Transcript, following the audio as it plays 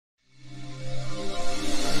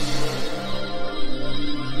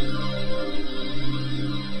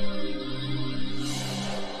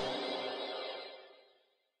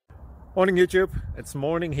Morning YouTube, it's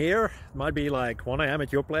morning here. It might be like 1 a.m.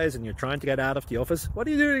 at your place and you're trying to get out of the office. What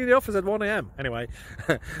are you doing in the office at 1 a.m? Anyway,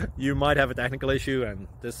 you might have a technical issue and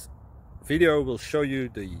this video will show you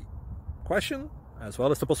the question as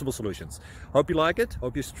well as the possible solutions. Hope you like it,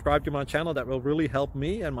 hope you subscribe to my channel. That will really help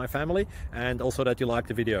me and my family, and also that you like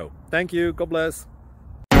the video. Thank you, God bless.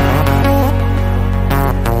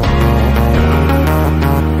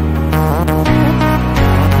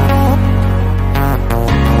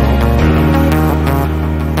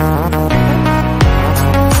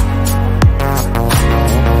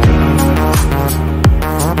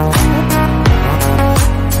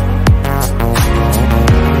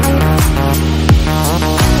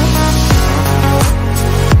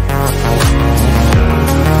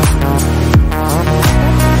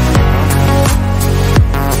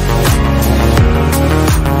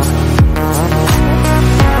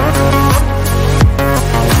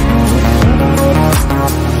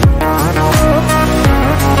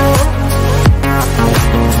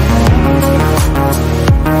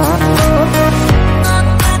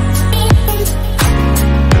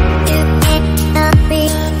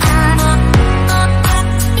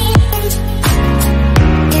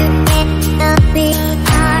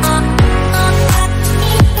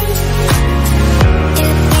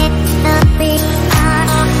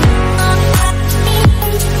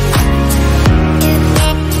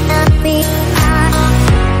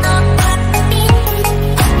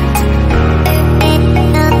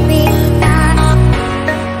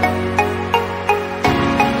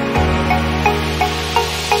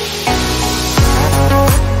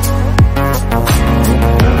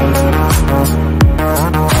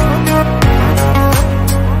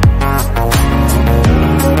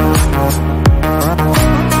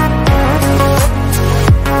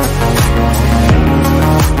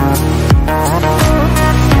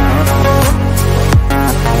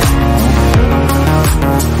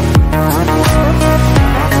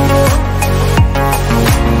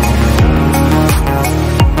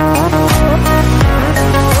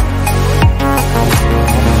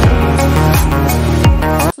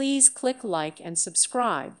 Please click like and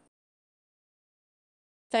subscribe.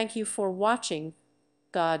 Thank you for watching.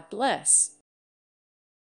 God bless.